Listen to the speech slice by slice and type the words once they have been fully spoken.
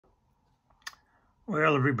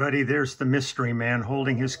Well, everybody, there's the mystery man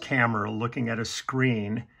holding his camera, looking at a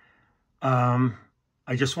screen.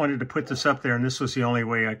 I just wanted to put this up there, and this was the only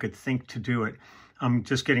way I could think to do it. I'm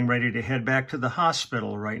just getting ready to head back to the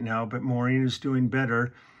hospital right now, but Maureen is doing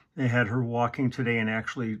better. They had her walking today and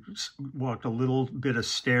actually walked a little bit of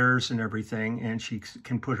stairs and everything, and she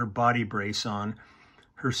can put her body brace on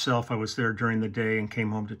herself. I was there during the day and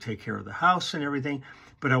came home to take care of the house and everything.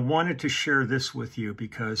 But I wanted to share this with you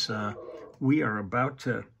because we are about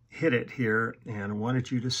to hit it here, and I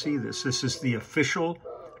wanted you to see this. This is the official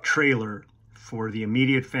trailer for the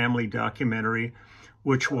Immediate Family documentary,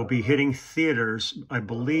 which will be hitting theaters, I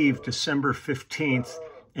believe, December 15th,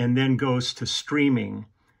 and then goes to streaming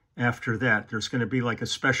after that. There's going to be like a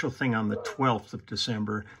special thing on the 12th of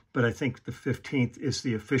December, but I think the 15th is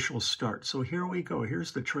the official start. So here we go.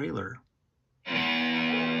 Here's the trailer.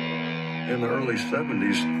 In the early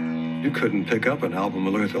 70s, you couldn't pick up an album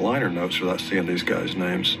and look at the liner notes without seeing these guys'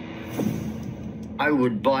 names. I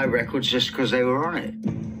would buy records just because they were on it.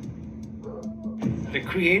 The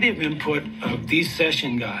creative input of these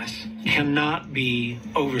session guys cannot be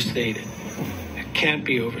overstated. It can't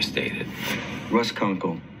be overstated. Russ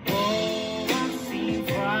Kunkel.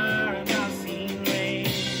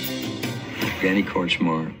 Danny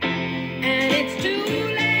Korchmar. And it's too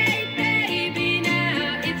late, baby,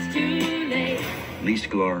 now it's too late. Leland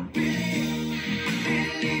Sklar.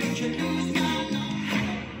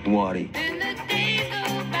 Waddy. And the days go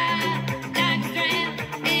by like sand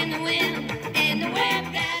in the wind, and the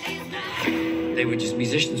web that is dry. They were just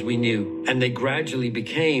musicians we knew, and they gradually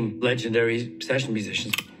became legendary session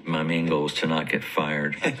musicians. My main goal was to not get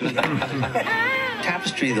fired.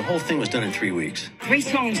 Tapestry, the whole thing was done in 3 weeks. 3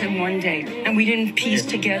 songs in one day, and we didn't piece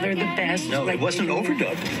together the best. No, it wasn't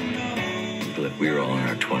overdubbed. Look, we were all in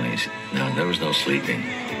our 20s. No, there was no sleeping.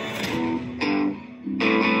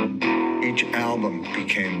 Each album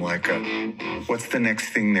became like a, what's the next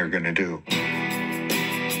thing they're going to do?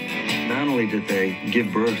 Not only did they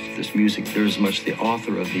give birth to this music, they're as much the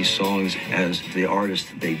author of these songs as the artist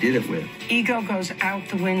that they did it with. Ego goes out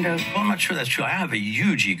the window. Well, I'm not sure that's true. I have a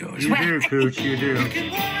huge ego. You do, Cooch, you do.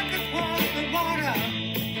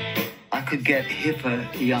 I could get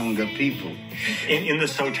hipper, younger people. In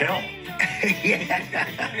this hotel.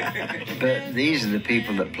 Yeah. But these are the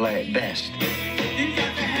people that play it best.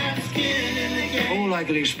 All I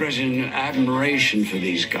could express is admiration for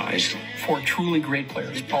these guys. 4 truly great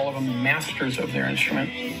players, all of them masters of their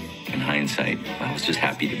instrument. In hindsight, I was just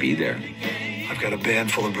happy to be there. I've got a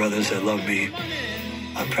band full of brothers that love me.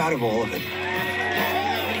 I'm proud of all of it.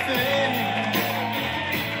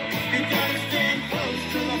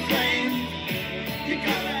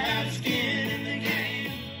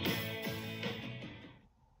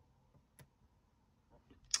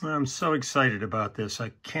 I'm so excited about this. I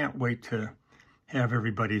can't wait to have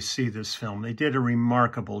everybody see this film. They did a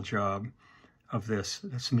remarkable job of this.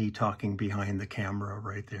 That's me talking behind the camera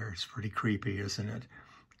right there. It's pretty creepy, isn't it?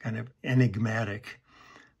 Kind of enigmatic.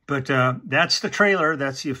 But that's the trailer.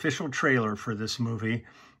 That's the official trailer for this movie.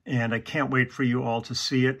 And I can't wait for you all to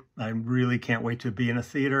see it. I really can't wait to be in a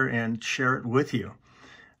theater and share it with you.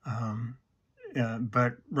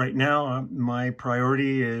 But right now, my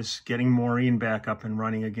priority is getting Maureen back up and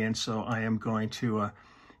running again. So I am going to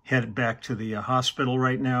head back to the hospital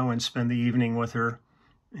right now and spend the evening with her.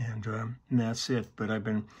 And that's it. But I've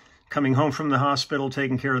been coming home from the hospital,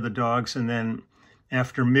 taking care of the dogs. And then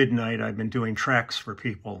after midnight, I've been doing tracks for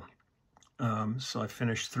people. So I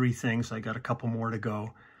finished 3 things. I got a couple more to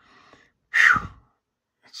go. Whew.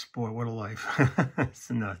 Boy, what a life. It's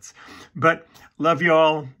nuts. But love you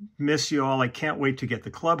all. Miss you all. I can't wait to get the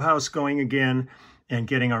clubhouse going again and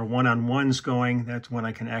getting our one-on-ones going. That's when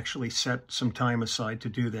I can actually set some time aside to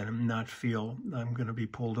do that and not feel I'm going to be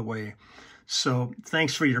pulled away. So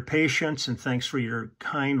thanks for your patience and thanks for your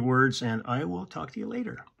kind words. And I will talk to you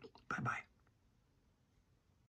later. Bye-bye.